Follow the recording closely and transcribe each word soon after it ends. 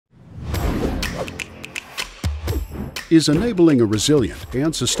Is enabling a resilient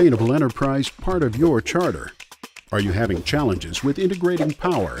and sustainable enterprise part of your charter? Are you having challenges with integrating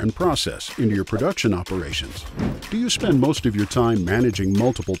power and process into your production operations? Do you spend most of your time managing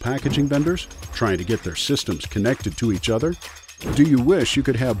multiple packaging vendors, trying to get their systems connected to each other? Do you wish you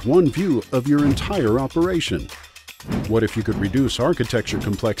could have one view of your entire operation? What if you could reduce architecture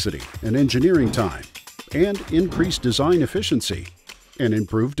complexity and engineering time, and increase design efficiency, and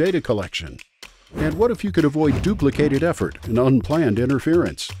improve data collection? And what if you could avoid duplicated effort and unplanned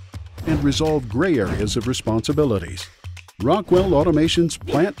interference, and resolve gray areas of responsibilities? Rockwell Automation's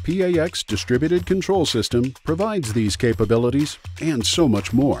PlantPAx distributed control system provides these capabilities and so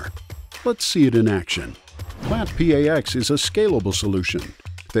much more. Let's see it in action. PlantPAx is a scalable solution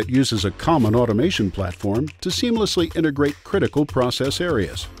that uses a common automation platform to seamlessly integrate critical process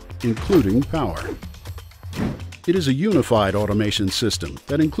areas, including power. It is a unified automation system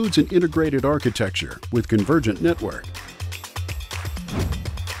that includes an integrated architecture with convergent network.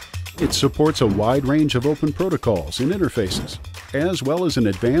 It supports a wide range of open protocols and interfaces, as well as an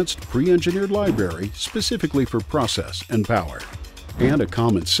advanced pre-engineered library specifically for process and power, and a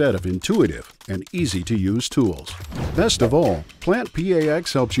common set of intuitive and easy-to-use tools. Best of all,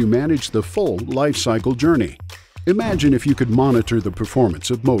 PlantPAx helps you manage the full life cycle journey. Imagine if you could monitor the performance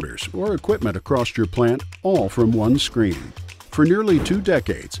of motors or equipment across your plant all from one screen. For nearly 2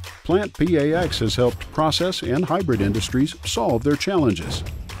 decades, PlantPAx has helped process and hybrid industries solve their challenges.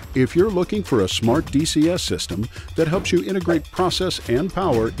 If you're looking for a smart DCS system that helps you integrate process and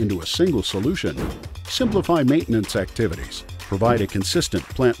power into a single solution, simplify maintenance activities, provide a consistent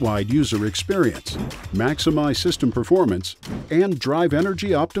plant-wide user experience, maximize system performance, and drive energy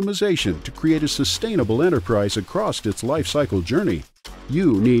optimization to create a sustainable enterprise across its life cycle journey,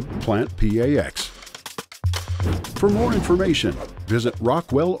 you need PlantPAx. For more information, visit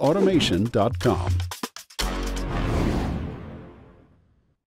rockwellautomation.com.